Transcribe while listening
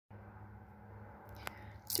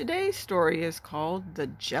Today's story is called The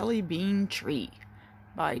Jelly Bean Tree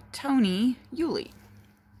by Toni, Yuly.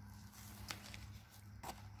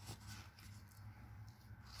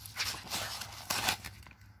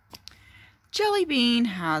 Jelly Bean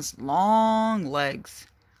has long legs,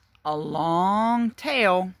 a long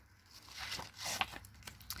tail,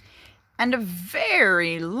 and a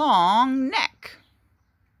very long neck.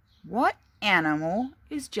 What animal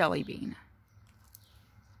is Jelly Bean?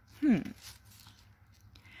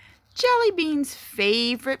 Jelly Bean's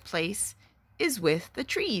favorite place is with the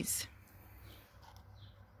trees.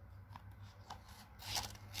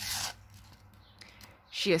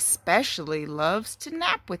 She especially loves to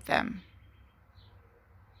nap with them.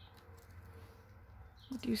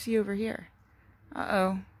 What do you see over here?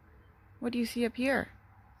 Uh-oh. What do you see up here?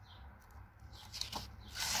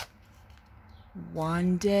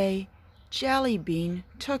 One day, Jelly Bean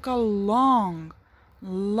took a long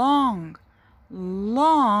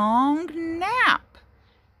nap.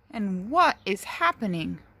 And what is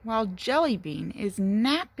happening while Jelly Bean is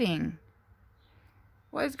napping?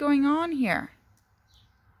 What is going on here?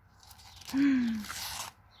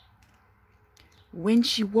 When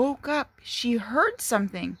she woke up, she heard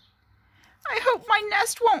something. "I hope my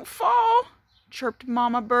nest won't fall," chirped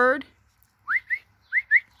Mama Bird.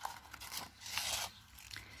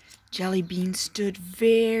 Jelly Bean stood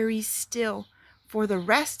very still for the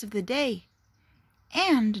rest of the day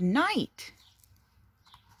and night.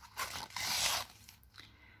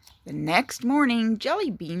 The next morning,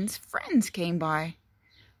 Jelly Bean's friends came by.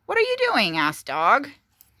 "What are you doing?" asked Dog.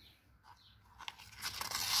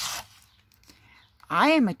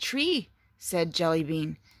 "I am a tree," said Jelly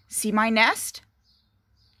Bean. "See my nest?"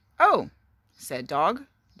 "Oh," said Dog,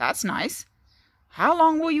 "that's nice. How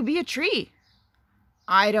long will you be a tree?"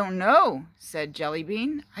 "I don't know," said Jelly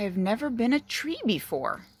Bean. "I have never been a tree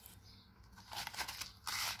before."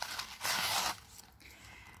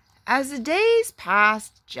 As the days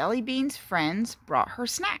passed, Jelly Bean's friends brought her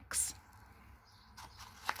snacks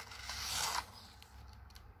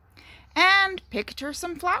and picked her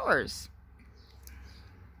some flowers.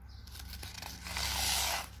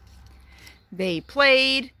 They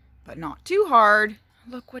played, but not too hard.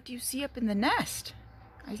 Look, what do you see up in the nest?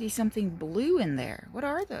 I see something blue in there. What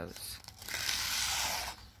are those?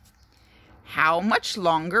 "How much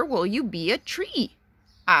longer will you be a tree?"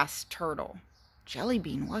 asked Turtle. Jelly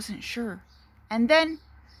Bean wasn't sure. And then,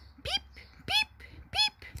 peep, peep,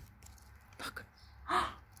 peep. Look.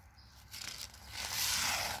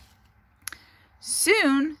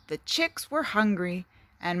 Soon the chicks were hungry,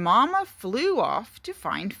 and Mama flew off to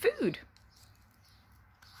find food.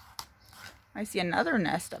 I see another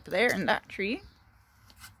nest up there in that tree.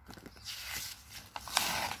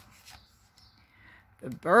 The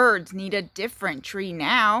birds need a different tree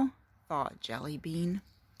now, thought Jelly Bean.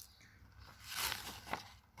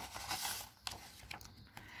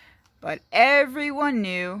 But everyone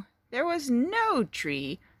knew there was no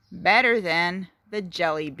tree better than the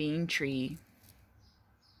Jelly Bean tree.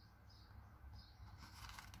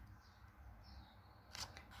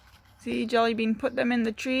 See, Jelly Bean put them in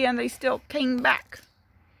the tree and they still came back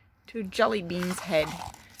to Jelly Bean's head.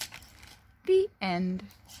 The end.